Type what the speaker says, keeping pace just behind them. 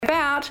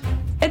out.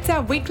 It's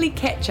our weekly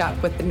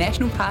catch-up with the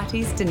National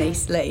Party's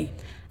Denise Lee.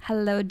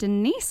 Hello,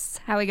 Denise.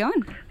 How are we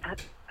going?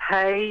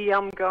 Hey,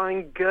 I'm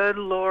going good,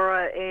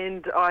 Laura,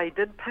 and I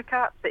did pick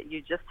up that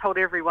you just told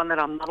everyone that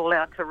I'm not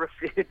allowed to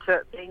refer to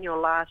it being your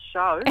last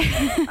show,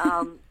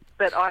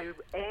 but I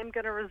am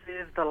going to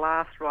reserve the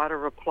last writer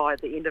reply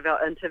at the end of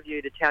our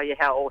interview to tell you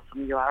how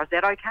awesome you are. Is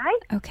that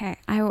okay? Okay,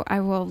 I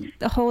will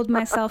hold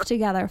myself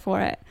together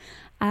for it.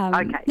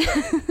 Okay.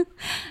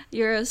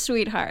 You're a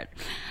sweetheart.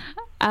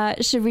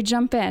 Should we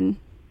jump in?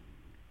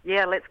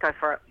 Yeah, let's go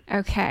for it.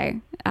 Okay.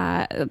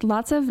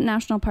 Lots of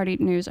National Party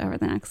news over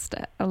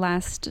the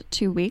last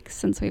 2 weeks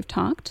since we've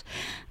talked.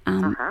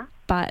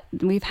 But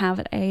we've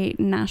had a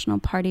National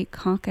Party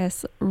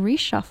caucus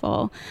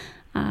reshuffle.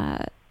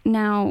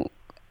 Now,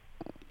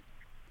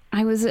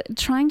 I was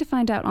trying to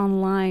find out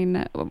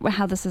online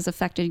how this has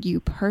affected you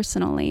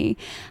personally.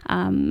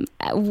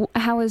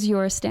 How has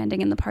your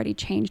standing in the party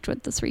changed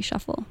with this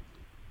reshuffle?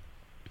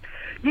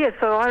 Yeah,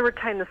 so I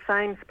retain the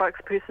same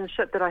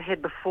spokespersonship that I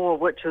had before,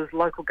 which is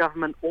Local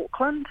Government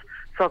Auckland.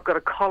 So I've got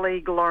a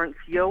colleague, Lawrence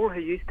Yule, who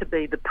used to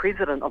be the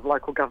president of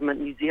Local Government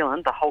New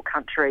Zealand, the whole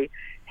country.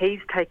 He's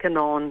taken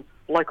on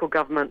local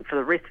government for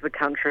the rest of the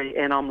country,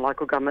 and I'm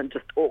Local Government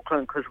just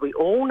Auckland, because we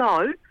all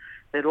know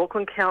that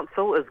Auckland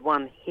Council is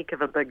one heck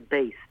of a big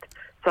beast.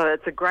 So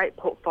it's a great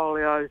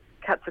portfolio,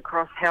 cuts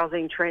across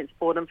housing,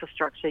 transport,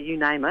 infrastructure, you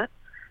name it.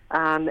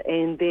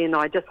 And then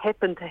I just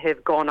happen to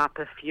have gone up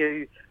a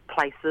few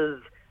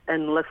places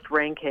in list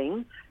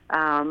ranking.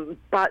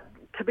 But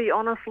to be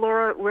honest,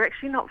 Laura, we're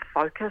actually not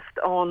focused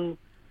on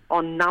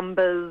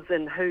numbers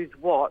and who's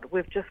what.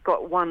 We've just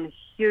got one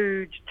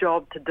huge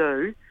job to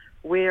do.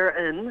 We're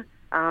in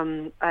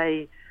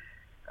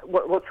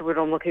what's the word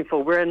I'm looking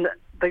for? We're in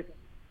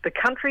the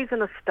country's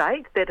in a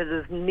state that it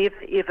has never,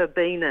 ever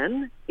been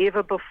in,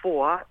 ever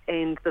before,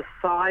 and the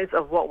size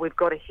of what we've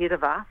got ahead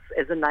of us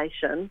as a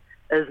nation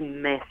is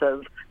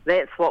massive.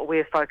 That's what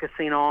we're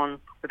focusing on.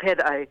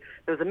 There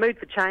was a mood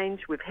for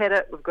change. We've had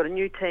it. We've got a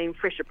new team,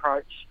 fresh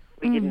approach.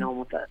 We're getting on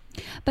with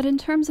it. But in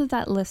terms of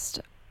that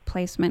list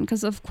placement,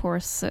 because of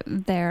course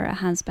there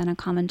has been a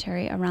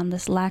commentary around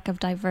this lack of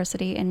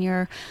diversity in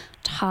your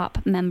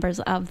top members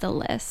of the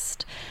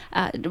list.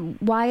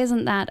 Why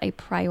isn't that a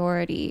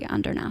priority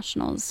under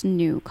National's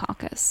new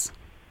caucus?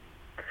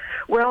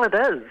 Well, it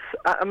is.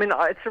 I mean,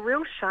 it's a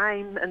real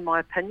shame, in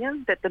my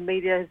opinion, that the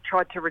media has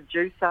tried to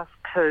reduce us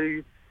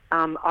to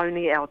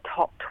only our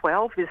top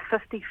 12. There's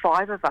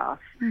 55 of us,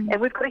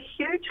 and we've got a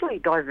hugely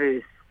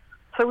diverse.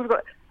 So we've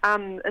got,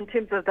 in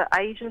terms of the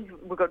Asians,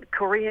 we've got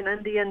Korean,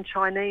 Indian,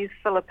 Chinese,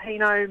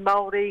 Filipino,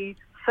 Māori,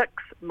 6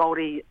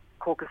 Māori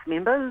caucus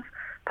members,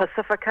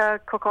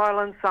 Pacifica, Cook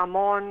Islands,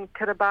 Samoan,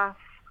 Kiribati.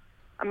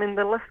 I mean,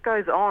 the list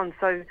goes on.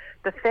 So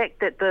the fact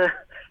that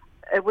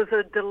it was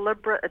a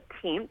deliberate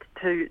attempt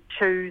to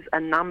choose a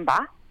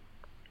number,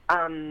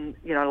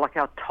 like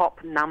our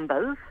top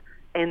numbers,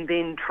 and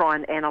then try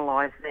and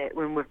analyse that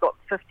when we've got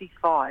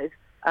 55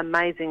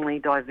 amazingly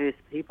diverse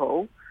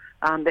people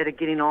that are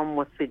getting on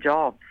with their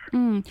jobs.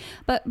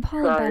 But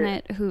Paula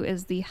Bennett, who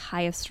is the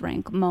highest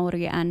rank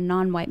Māori and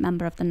non-white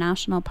member of the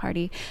National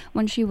Party,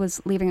 when she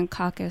was leaving a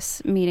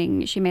caucus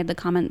meeting, she made the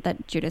comment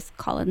that Judith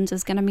Collins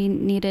is going to be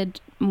needed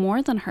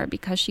more than her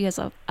because she has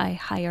a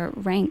higher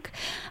rank.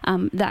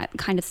 That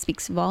kind of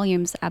speaks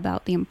volumes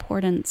about the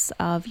importance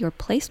of your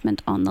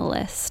placement on the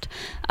list.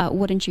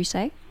 Wouldn't you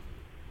say?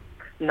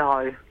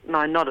 No,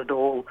 not at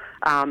all.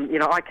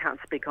 I can't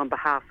speak on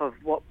behalf of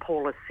what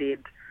Paula said,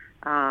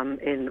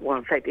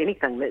 in fact,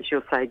 anything that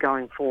she'll say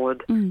going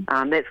forward.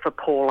 That's for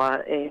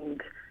Paula,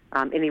 and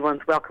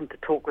anyone's welcome to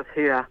talk with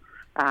her.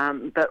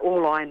 But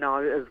all I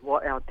know is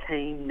what our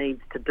team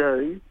needs to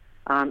do,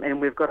 and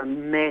we've got a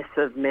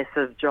massive,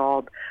 massive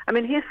job. I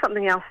mean, here's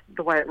something else,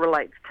 the way it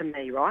relates to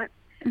me, right,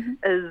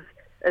 is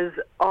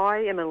I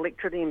am an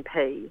electorate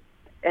MP,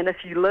 and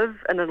if you live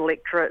in an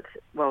electorate,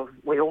 well,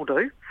 we all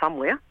do,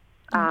 somewhere,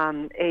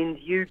 and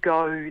you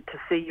go to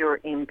see your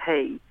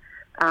MP,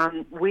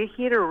 we're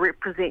here to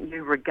represent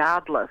you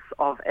regardless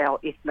of our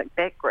ethnic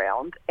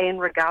background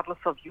and regardless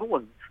of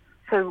yours.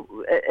 So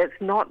it's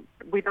not,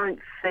 we don't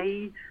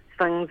see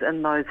things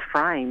in those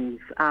frames.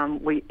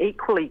 We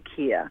equally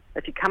care.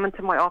 If you come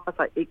into my office,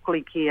 I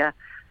equally care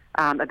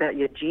about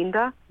your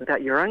gender,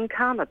 about your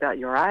income, about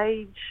your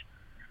age.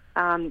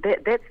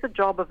 That's the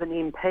job of an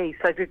MP.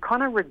 So if you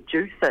kind of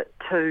reduce it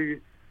to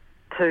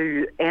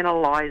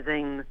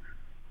analysing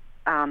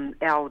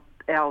our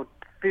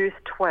first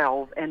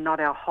 12 and not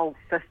our whole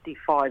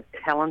 55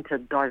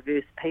 talented,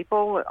 diverse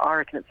people, I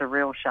reckon it's a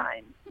real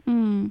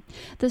shame.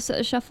 This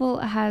shuffle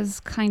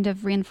has kind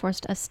of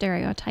reinforced a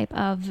stereotype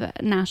of the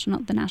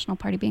National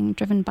Party being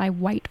driven by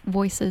white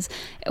voices.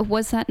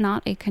 Was that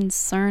not a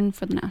concern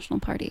for the National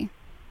Party?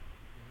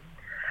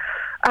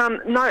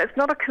 No, it's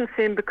not a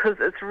concern because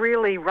it's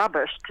really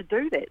rubbish to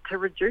do that, to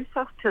reduce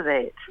us to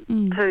that,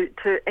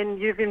 and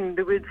using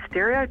the word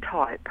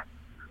stereotype.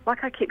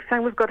 Like I keep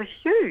saying, we've got a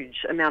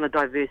huge amount of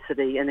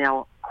diversity in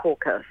our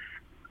caucus.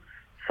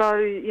 So,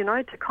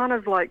 to kind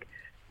of like,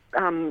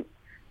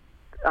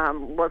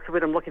 what's the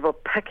word I'm looking for,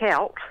 pick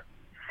out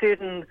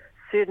certain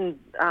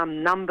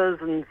numbers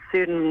and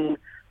certain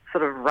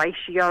sort of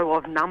ratio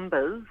of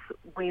numbers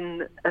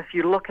when, if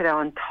you look at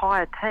our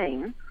entire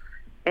team,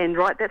 and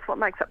that's what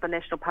makes up the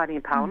National Party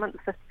in Parliament,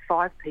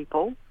 55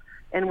 people,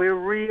 and we're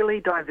really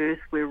diverse,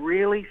 we're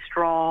really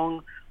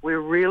strong, we're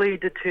really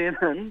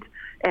determined,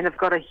 and have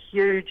got a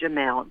huge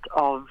amount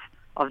of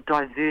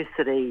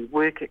diversity,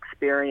 work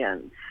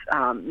experience,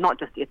 not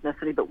just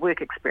ethnicity, but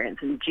work experience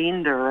and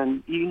gender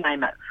and you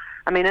name it.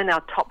 I mean, in our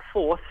top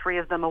 4, 3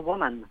 of them are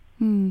women.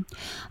 So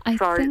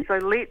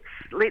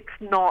let's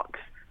not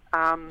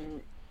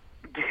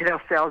get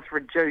ourselves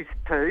reduced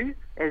to,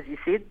 as you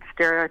said,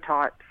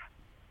 stereotypes.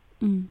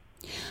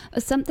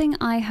 Something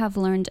I have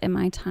learned in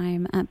my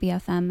time at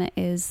BFM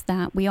is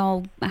that we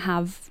all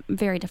have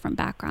very different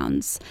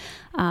backgrounds,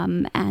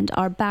 and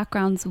our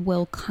backgrounds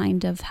will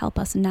kind of help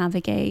us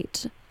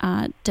navigate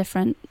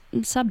different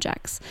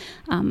subjects.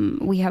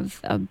 We have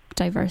a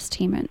diverse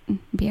team at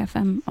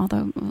BFM,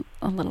 although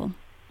a little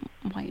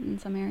white in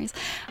some areas.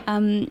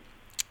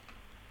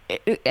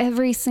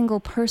 Every single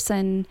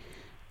person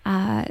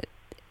kind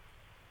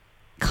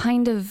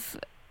of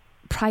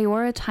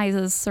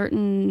prioritizes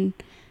certain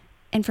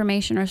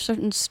information or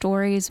certain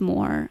stories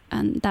more,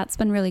 and that's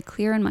been really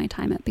clear in my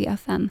time at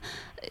BFM.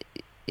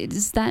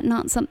 Is that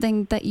not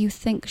something that you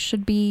think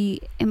should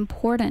be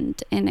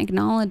important in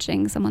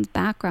acknowledging someone's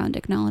background,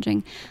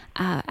 acknowledging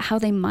how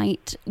they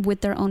might,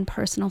 with their own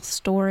personal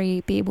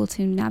story, be able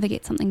to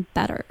navigate something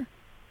better?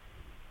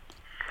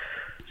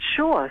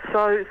 Sure.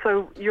 So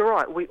you're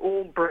right. We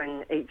all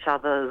bring each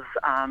other's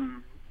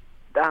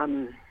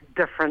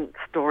different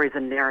stories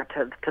and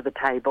narratives to the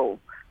table.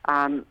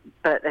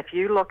 But if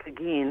you look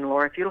again,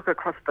 or if you look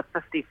across the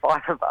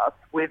 55 of us,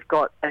 we've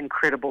got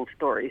incredible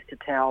stories to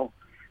tell.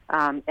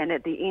 And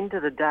at the end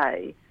of the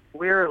day,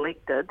 we're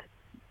elected,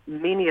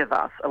 many of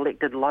us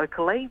elected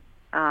locally.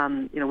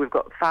 We've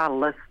got far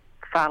less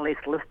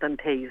list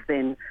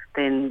MPs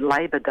than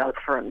Labor does,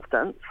 for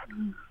instance.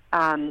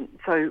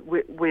 So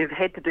we've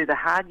had to do the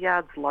hard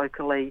yards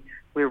locally.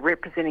 We're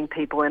representing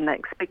people, and they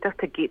expect us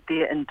to get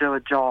there and do a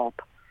job.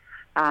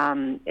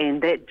 And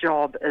that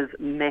job is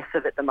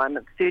massive at the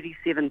moment.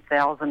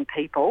 37,000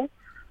 people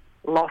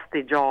lost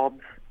their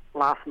jobs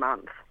last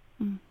month.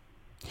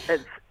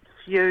 It's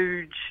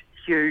huge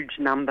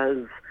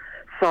numbers.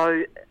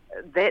 So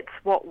that's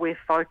what we're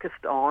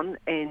focused on,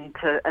 and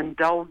to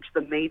indulge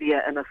the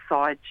media in a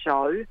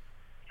sideshow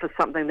for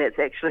something that's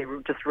actually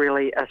just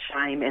really a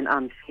shame and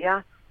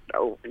unfair,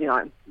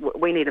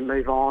 we need to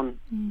move on.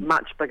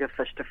 Much bigger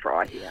fish to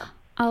fry here.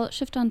 I'll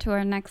shift on to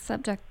our next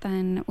subject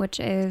then, which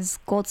is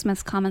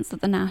Goldsmiths' comments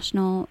that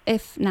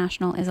if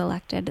National is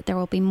elected, there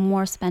will be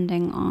more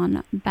spending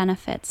on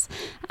benefits.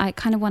 I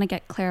kind of want to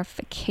get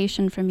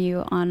clarification from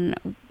you on,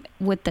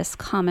 with this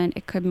comment,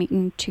 it could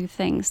mean two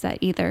things: that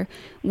either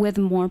with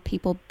more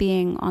people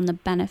being on the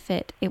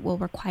benefit, it will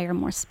require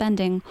more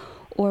spending,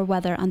 or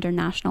whether under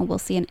National we'll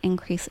see an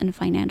increase in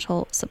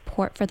financial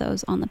support for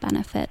those on the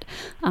benefit.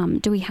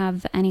 Do we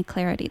have any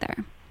clarity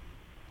there?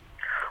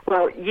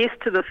 Well, yes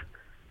to the...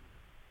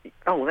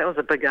 Oh, that was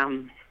a big... are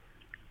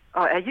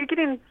you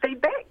getting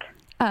feedback?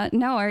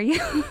 No, are you?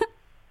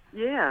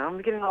 Yeah,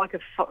 I'm getting like a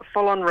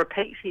full-on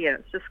repeat here.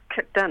 It's just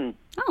kicked in.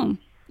 Oh.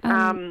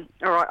 All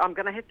right, I'm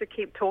going to have to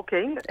keep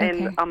talking,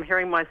 and okay. I'm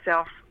hearing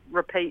myself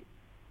repeat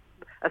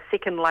a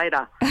second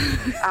later.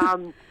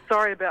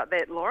 Sorry about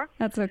that, Laura.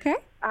 That's okay.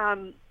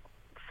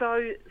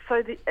 So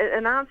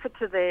in answer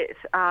to that,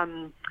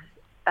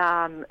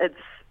 it's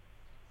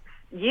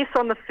yes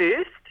on the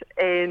first,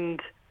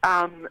 and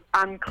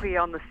unclear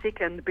on the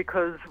second,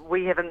 because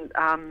we haven't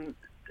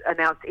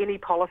announced any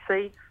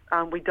policy.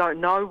 We don't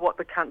know what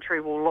the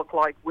country will look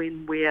like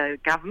when we're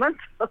government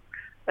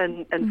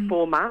in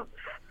 4 months.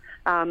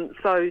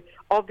 So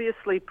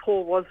obviously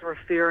Paul was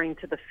referring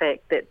to the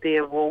fact that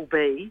there will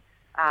be,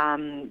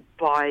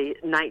 by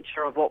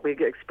nature of what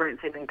we're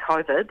experiencing in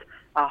COVID,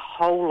 a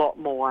whole lot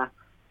more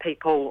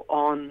people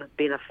on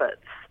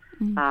benefits.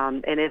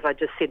 And as I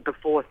just said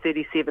before,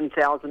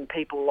 37,000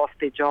 people lost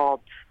their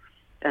jobs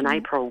in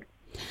April.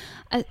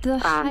 The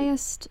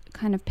highest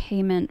kind of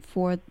payment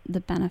for the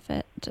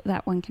benefit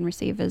that one can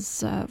receive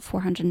is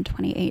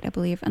 428, I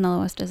believe, and the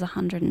lowest is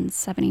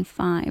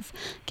 175,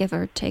 give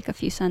or take a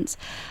few cents.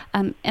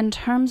 In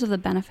terms of the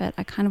benefit,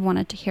 I kind of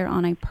wanted to hear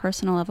on a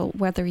personal level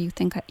whether you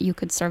think you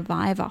could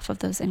survive off of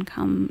those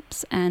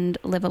incomes and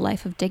live a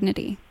life of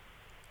dignity.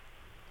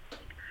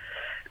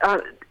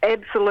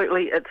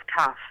 Absolutely, it's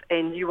tough,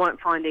 and you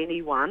won't find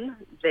anyone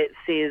that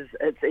says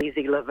it's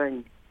easy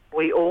living.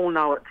 We all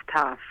know it's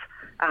tough.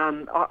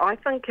 I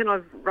think, and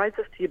I've raised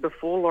this to you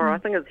before, Laura, I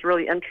think it's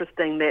really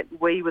interesting that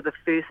we were the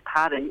first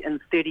party in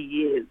 30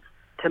 years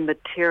to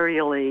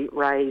materially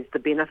raise the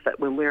benefit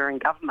when we were in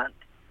government.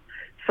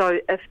 So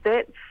if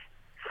that's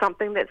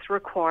something that's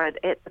required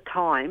at the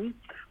time,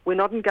 we're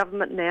not in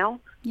government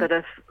now, but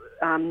if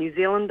New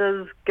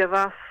Zealanders give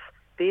us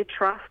their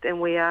trust,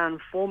 and we are in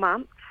 4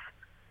 months,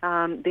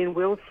 then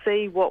we'll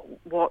see what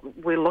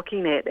we're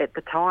looking at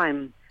the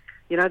time.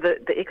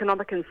 The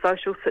economic and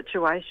social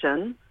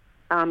situation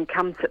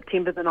come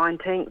September the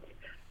 19th,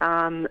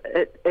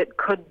 it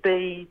could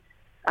be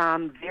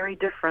very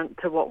different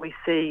to what we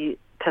see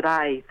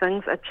today.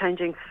 Things are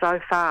changing so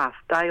fast,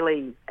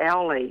 daily,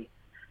 hourly,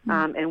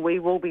 and we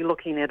will be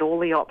looking at all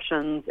the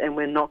options, and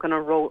we're not going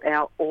to rule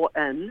out or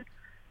in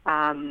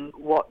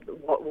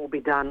what will be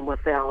done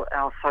with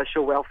our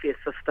social welfare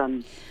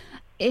system.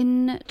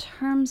 In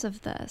terms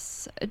of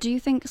this, do you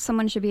think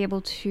someone should be able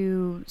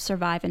to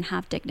survive and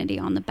have dignity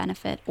on the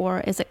benefit,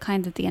 or is it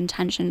kind of the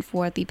intention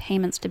for the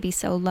payments to be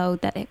so low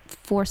that it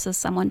forces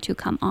someone to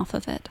come off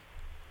of it?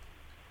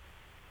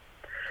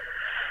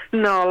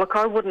 No, look,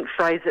 I wouldn't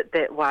phrase it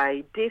that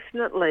way.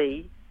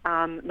 Definitely,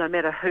 no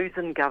matter who's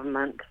in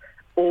government,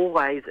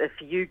 always, if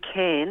you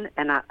can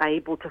and are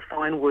able to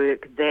find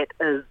work, that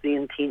is the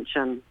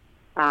intention.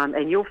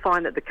 And you'll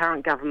find that the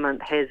current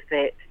government has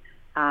that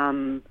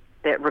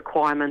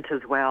requirement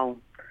as well.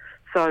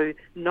 So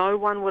no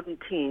one would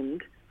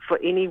intend for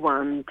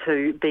anyone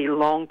to be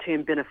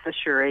long-term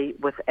beneficiary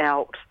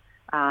without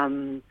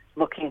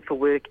looking for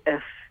work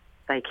if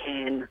they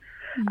can.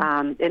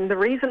 And the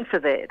reason for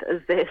that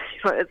is that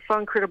it's so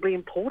incredibly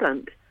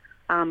important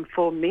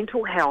for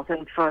mental health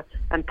and for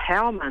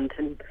empowerment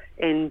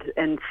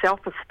and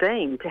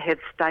self-esteem to have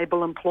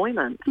stable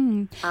employment.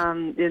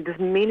 There's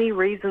many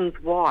reasons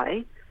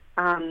why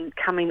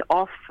coming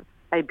off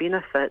a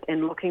benefit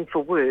and looking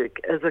for work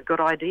is a good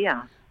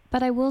idea.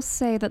 But I will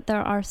say that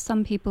there are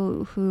some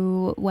people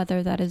who,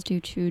 whether that is due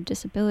to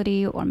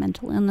disability or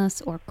mental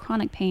illness or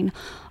chronic pain,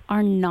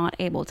 are not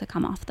able to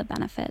come off the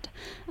benefit.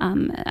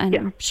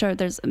 I'm sure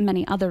there's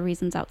many other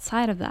reasons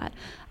outside of that.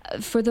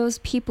 For those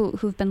people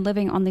who've been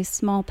living on these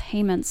small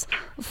payments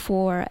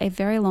for a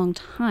very long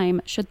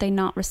time, should they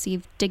not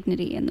receive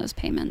dignity in those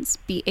payments,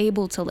 be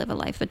able to live a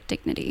life with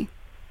dignity?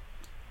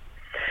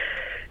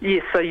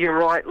 Yes, so you're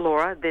right,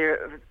 Laura.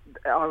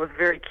 I was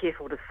very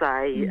careful to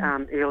say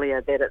earlier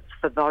that it's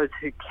for those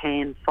who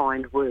can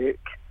find work.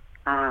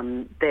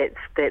 That's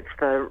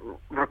the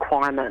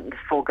requirement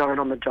for going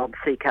on the job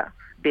seeker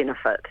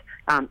benefit.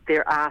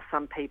 There are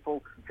some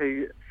people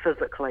who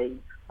physically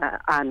are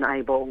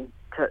unable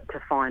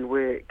to find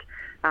work.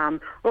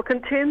 Look,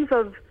 in terms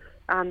of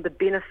the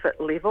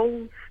benefit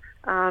levels,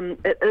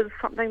 it is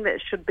something that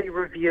should be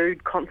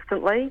reviewed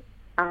constantly,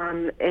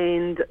 and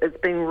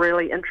it's been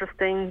really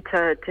interesting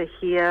to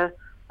hear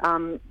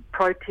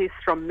protests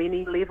from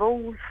many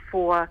levels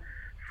for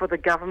the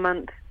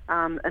government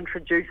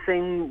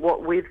introducing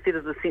what we've said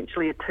is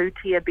essentially a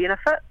two-tier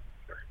benefit.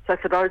 So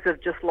for those who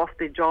have just lost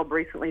their job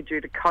recently due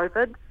to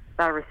COVID,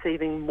 they're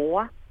receiving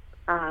more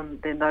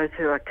than those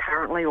who are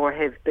currently or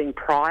have been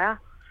prior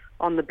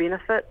on the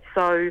benefit.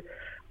 So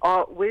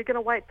we're going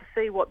to wait to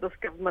see what this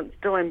government's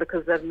doing,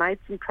 because they've made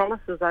some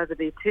promises over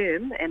their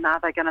term, and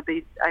are they going to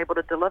be able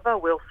to deliver?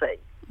 We'll see.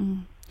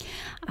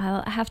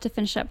 I'll have to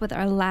finish up with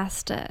our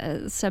last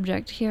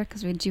subject here,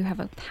 because we do have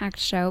a packed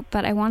show,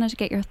 but I wanted to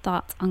get your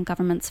thoughts on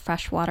government's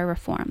freshwater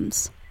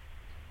reforms.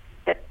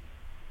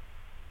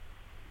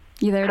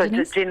 You there,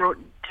 Denise? So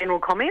general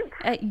comments?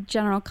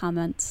 General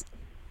comments.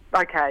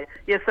 Okay.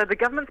 Yeah, so the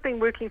government's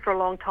been working for a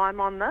long time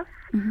on this,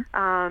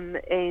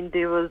 and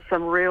there was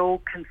some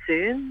real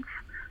concerns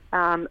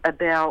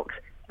about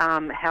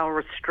how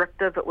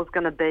restrictive it was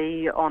going to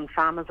be on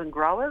farmers and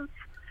growers.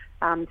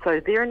 So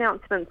their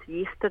announcements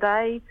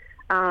yesterday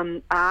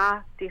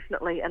are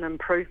definitely an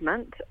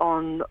improvement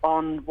on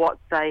what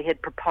they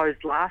had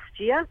proposed last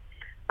year.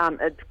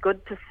 It's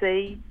good to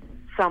see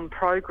some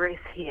progress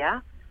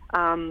here,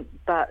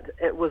 but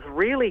it was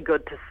really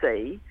good to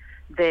see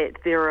that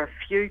there are a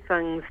few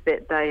things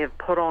that they have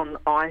put on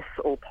ice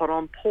or put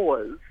on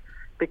pause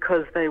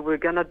because they were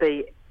going to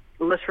be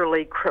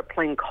literally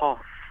crippling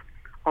costs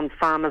on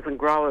farmers and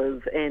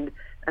growers. And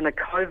in a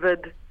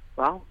post-COVID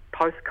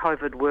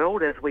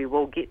world, as we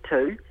will get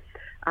to,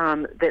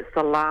 that's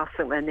the last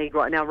thing they need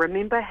right now.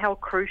 Remember how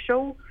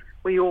crucial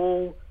we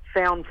all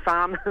found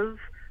farmers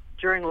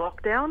during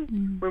lockdown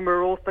when we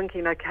were all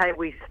thinking, okay,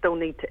 we still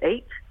need to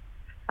eat.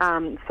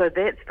 So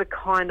that's the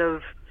kind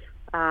of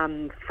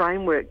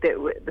framework that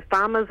the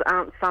farmers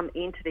aren't some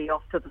entity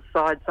off to the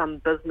side, some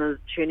business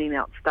churning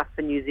out stuff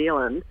for New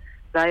Zealand.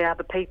 They are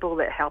the people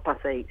that help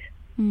us eat.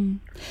 And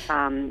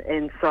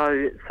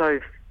so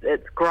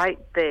it's great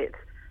that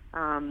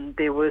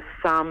there was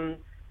some,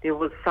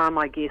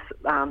 I guess,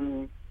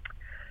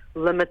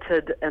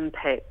 limited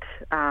impact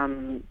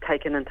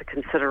taken into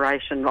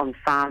consideration on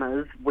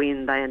farmers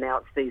when they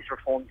announced these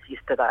reforms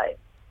yesterday.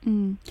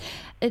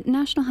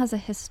 National has a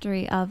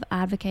history of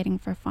advocating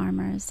for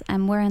farmers,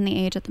 and we're in the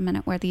age at the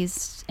minute where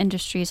these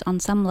industries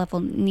on some level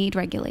need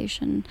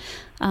regulation.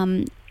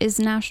 Is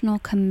National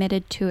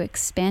committed to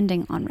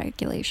expanding on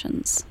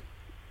regulations?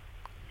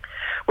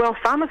 Well,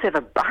 farmers have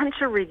a bunch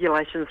of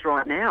regulations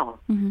right now.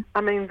 I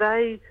mean,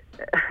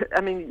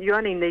 you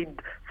only need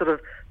sort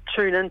of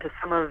tune into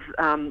some of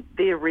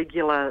their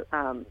regular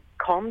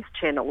comms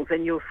channels,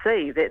 and you'll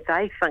see that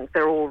they think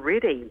they're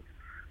already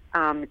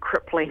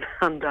crippling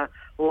under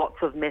lots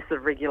of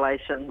massive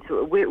regulations.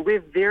 We're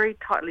very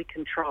tightly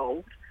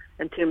controlled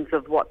in terms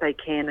of what they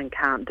can and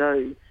can't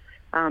do.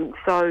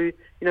 So,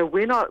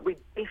 we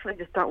definitely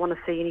just don't want to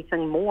see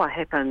anything more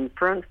happen.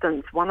 For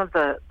instance, one of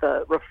the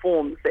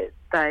reforms that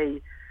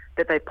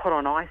they put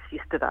on ice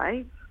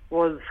yesterday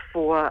was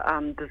for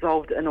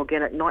dissolved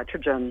inorganic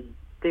nitrogen,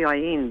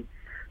 DIN.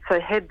 So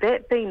had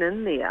that been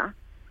in there,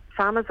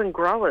 farmers and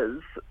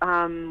growers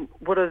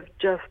would have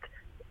just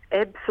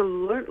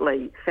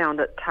absolutely found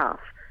it tough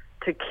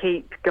to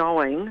keep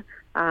going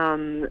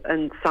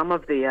in some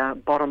of their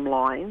bottom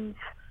lines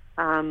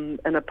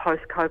in a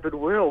post-COVID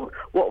world.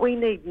 What we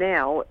need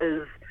now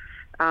is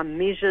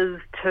measures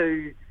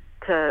to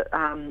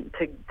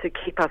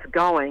keep us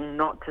going,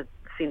 not to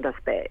send us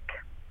back.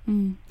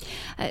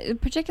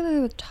 Particularly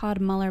with Todd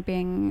Muller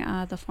being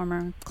the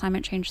former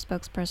climate change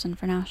spokesperson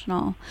for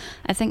National,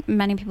 I think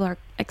many people are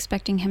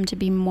expecting him to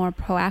be more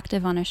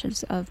proactive on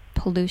issues of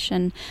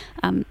pollution.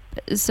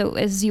 So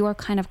is your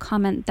kind of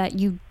comment that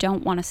you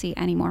don't want to see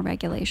any more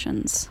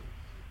regulations?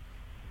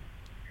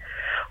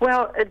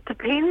 Well, it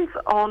depends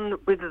on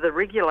whether the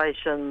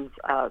regulations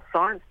are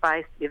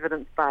science-based,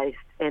 evidence-based,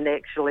 and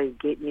actually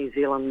get New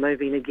Zealand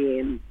moving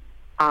again.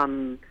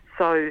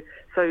 So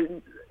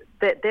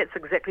that's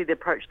exactly the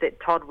approach that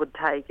Todd would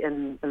take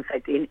in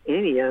fact,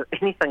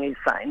 anything he's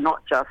saying,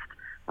 not just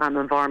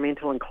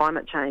environmental and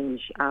climate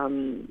change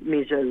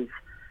measures.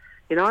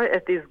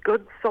 If there's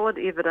good, solid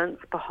evidence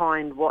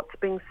behind what's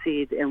being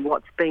said and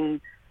what's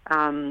being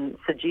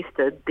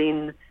suggested,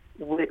 then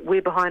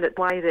we're behind it.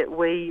 The way that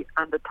we,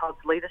 under Todd's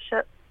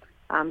leadership,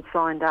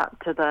 signed up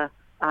to the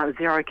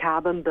zero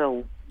carbon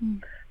bill.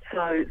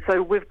 So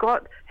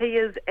he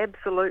is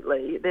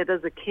absolutely, that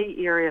is a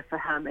key area for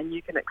him, and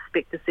you can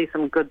expect to see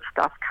some good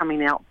stuff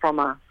coming out from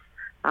us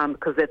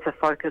because that's a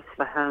focus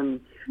for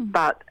him.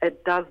 But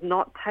it does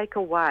not take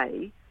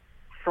away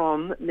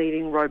from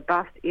needing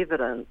robust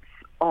evidence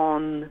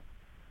on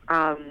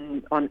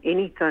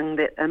anything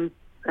that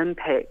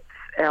impacts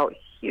our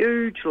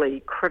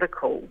hugely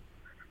critical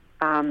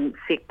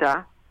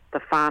sector, the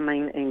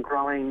farming and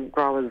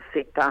growers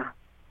sector.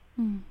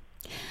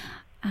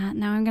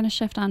 Now I'm going to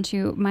shift on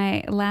to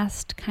my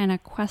last kind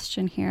of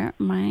question here,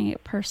 my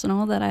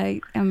personal, that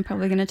I am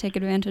probably going to take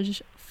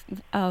advantage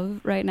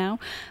of right now.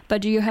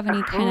 But do you have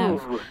any kind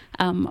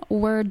of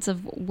words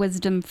of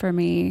wisdom for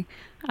me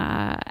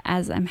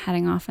as I'm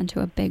heading off into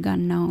a big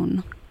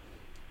unknown?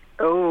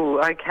 Oh,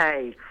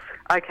 okay.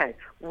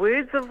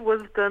 Words of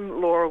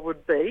wisdom, Laura,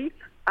 would be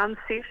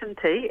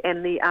uncertainty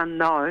and the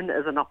unknown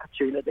is an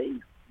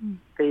opportunity.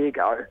 There you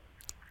go.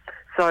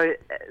 So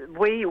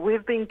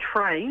we've been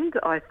trained,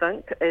 I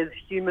think, as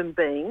human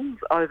beings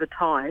over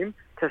time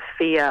to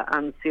fear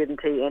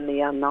uncertainty and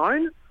the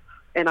unknown.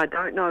 And I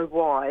don't know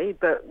why,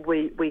 but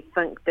we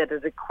think that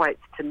it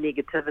equates to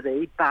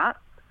negativity. But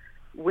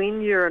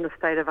when you're in a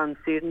state of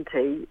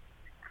uncertainty,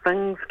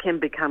 things can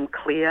become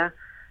clear.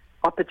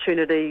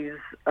 Opportunities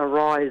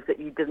arise that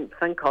you didn't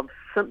think of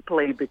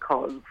simply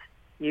because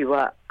you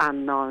were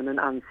unknown and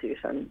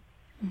uncertain.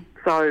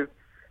 So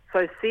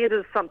see it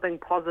as something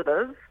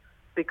positive,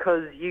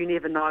 because you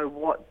never know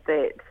what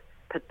that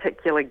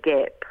particular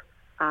gap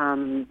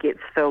gets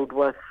filled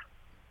with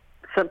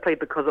simply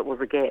because it was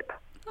a gap.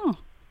 Oh,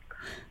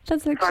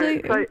 that's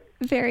actually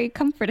very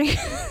comforting.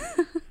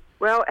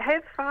 Well,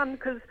 have fun,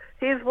 because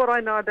here's what I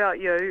know about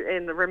you,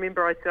 and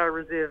remember I said I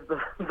reserved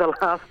the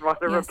last right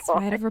of reply. Yes,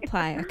 right of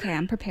reply. Okay,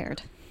 I'm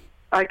prepared.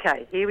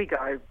 Okay, here we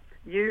go.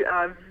 You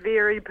are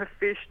very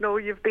professional.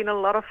 You've been a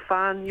lot of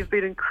fun. You've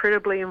been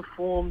incredibly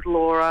informed,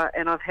 Laura,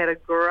 and I've had a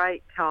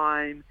great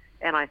time.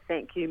 And I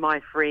thank you, my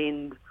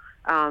friend.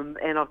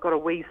 And I've got a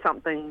wee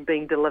something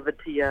being delivered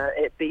to you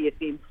at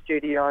BFM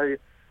Studio.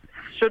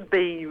 Should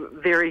be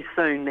very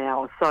soon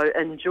now. So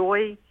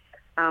enjoy.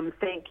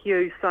 Thank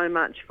you so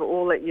much for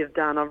all that you've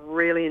done. I've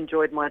really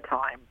enjoyed my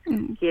time.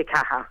 Kia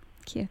kaha.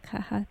 Kia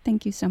kaha.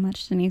 Thank you so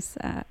much, Denise.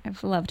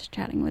 I've loved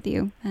chatting with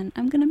you, and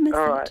I'm going to miss it.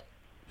 All right.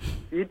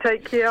 You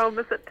take care. I'll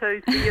miss it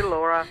too. See you,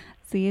 Laura.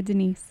 See you,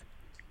 Denise.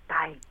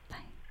 Bye.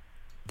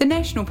 The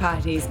National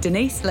Party's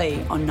Denise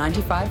Lee on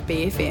 95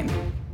 BFM.